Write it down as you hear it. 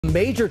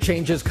Major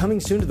changes coming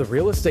soon to the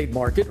real estate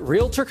market.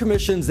 Realtor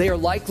commissions, they are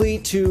likely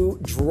to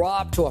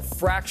drop to a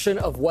fraction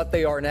of what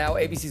they are now.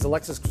 ABC's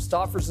Alexis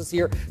Christophers is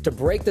here to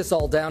break this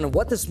all down and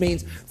what this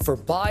means for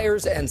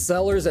buyers and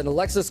sellers. And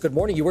Alexis, good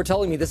morning. You were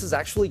telling me this is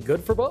actually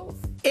good for both.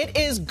 It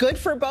is good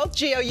for both,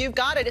 Gio. You've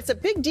got it. It's a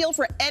big deal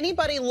for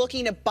anybody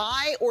looking to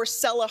buy or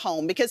sell a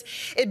home because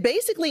it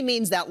basically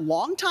means that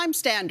longtime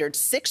standard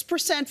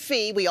 6%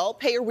 fee we all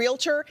pay a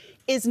realtor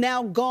is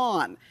now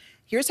gone.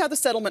 Here's how the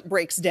settlement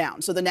breaks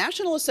down. So the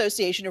National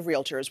Association of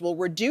Realtors will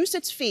reduce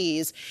its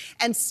fees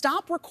and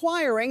stop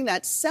requiring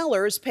that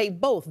sellers pay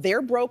both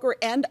their broker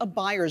and a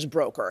buyer's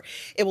broker.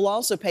 It will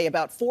also pay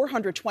about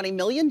 $420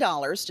 million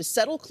to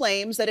settle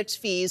claims that its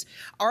fees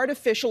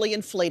artificially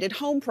inflated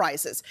home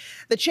prices.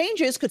 The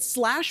changes could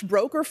slash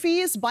broker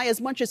fees by as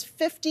much as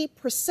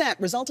 50%,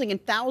 resulting in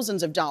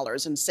thousands of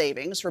dollars in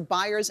savings for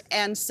buyers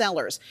and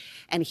sellers.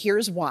 And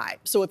here's why.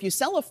 So if you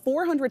sell a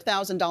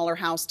 $400,000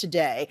 house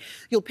today,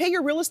 you'll pay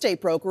your real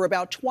estate broker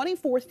about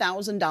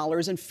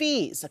 $24,000 in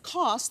fees, a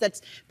cost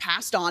that's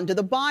passed on to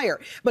the buyer.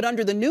 But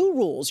under the new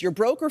rules, your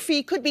broker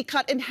fee could be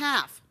cut in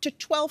half to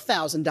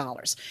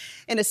 $12,000.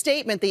 In a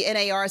statement, the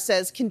NAR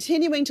says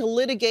continuing to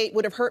litigate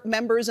would have hurt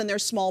members and their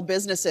small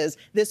businesses.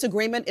 This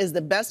agreement is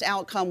the best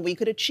outcome we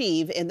could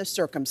achieve in the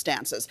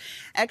circumstances.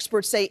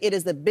 Experts say it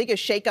is the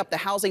biggest shakeup the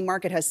housing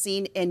market has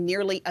seen in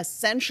nearly a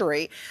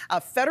century.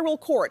 A federal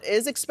court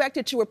is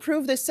expected to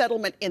approve this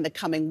settlement in the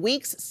coming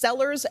weeks.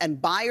 Sellers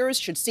and buyers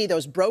should see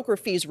those broker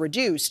fees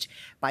reduced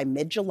by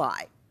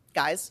mid-July.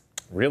 Guys?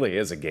 Really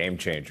is a game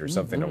changer,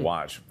 something to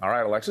watch. All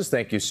right, Alexis,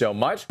 thank you so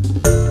much.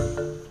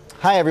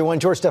 Hi, everyone.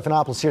 George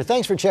Stephanopoulos here.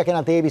 Thanks for checking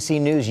out the ABC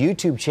News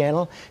YouTube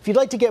channel. If you'd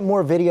like to get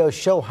more videos,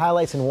 show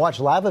highlights, and watch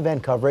live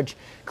event coverage,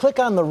 click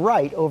on the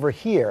right over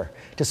here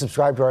to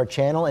subscribe to our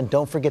channel. And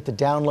don't forget to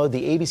download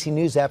the ABC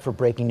News app for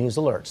breaking news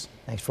alerts.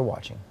 Thanks for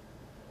watching.